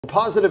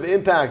Positive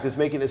Impact is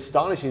making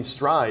astonishing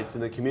strides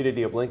in the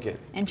community of Lincoln.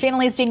 And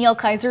Channel 8's Danielle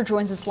Kaiser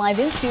joins us live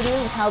in studio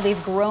with how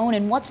they've grown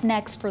and what's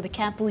next for the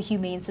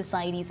Capital-Humane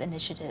Society's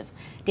initiative.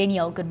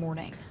 Danielle, good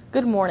morning.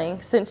 Good morning.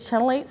 Since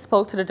Channel 8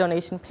 spoke to the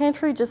donation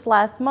pantry just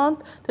last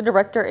month, the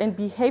director in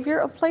behavior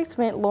of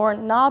placement,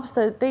 Lauryn-nobbe,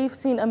 said they've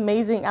seen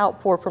amazing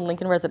outpour from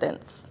Lincoln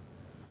residents.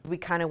 We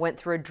kind of went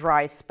through a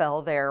dry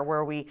spell there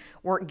where we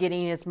weren't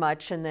getting as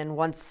much, and then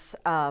once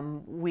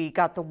we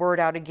got the word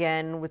out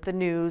again with the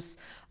news,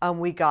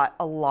 we got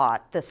a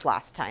lot this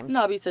last time.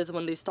 Nobbe says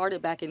when they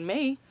started back in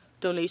May,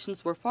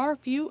 donations were far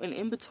few and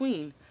in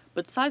between,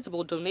 but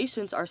sizable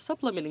donations are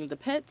supplementing the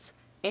pets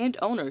and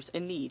owners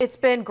in need. It's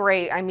been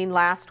great. I mean,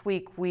 last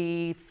week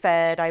we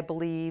fed, I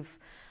believe,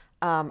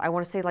 I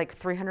want to say like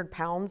 300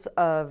 pounds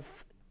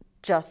of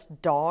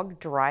just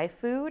dog dry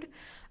food.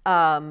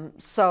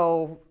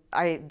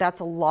 That's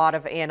a lot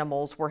of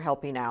animals we're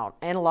helping out,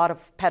 and a lot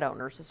of pet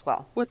owners as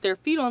well. With their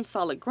feet on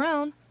solid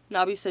ground,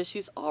 Nobbe says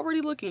she's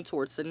already looking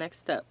towards the next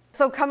step.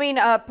 So coming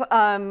up,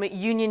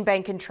 Union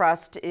Bank and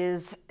Trust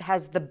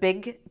has the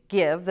big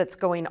give that's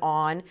going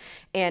on,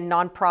 and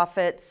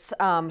nonprofits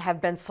have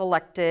been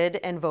selected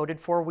and voted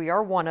for. We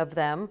are one of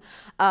them.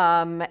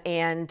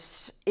 And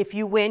if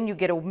you win, you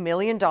get $1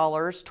 million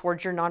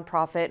towards your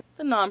nonprofit.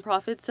 The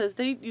nonprofit says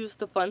they use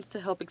the funds to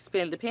help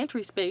expand the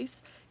pantry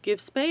space,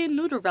 give spay and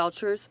neuter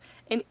vouchers,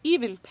 and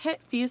even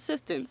pet fee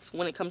assistance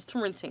when it comes to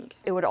renting.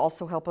 It would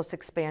also help us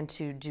expand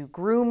to do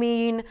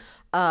grooming,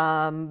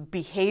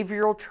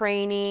 behavioral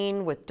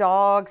training with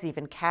dogs,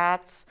 even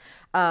cats.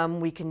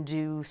 We can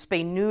do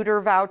spay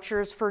neuter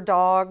vouchers for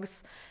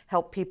dogs,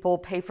 help people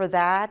pay for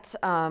that.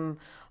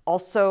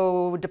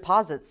 Also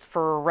deposits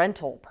for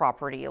rental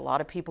property. A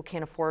lot of people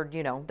can't afford,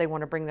 they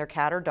want to bring their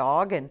cat or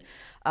dog, and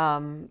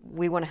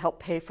we want to help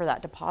pay for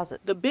that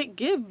deposit. The big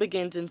give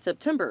begins in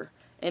September,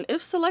 and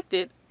if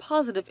selected,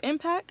 Positive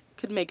Impact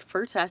could make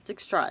fantastic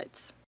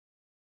strides.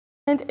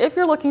 And if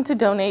you're looking to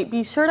donate,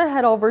 be sure to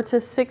head over to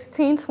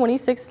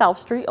 1626 South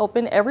Street,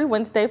 open every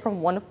Wednesday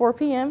from 1 to 4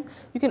 p.m.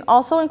 You can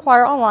also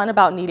inquire online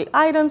about needed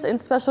items and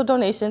special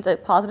donations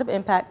at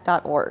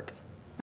pawsitive-impact.org.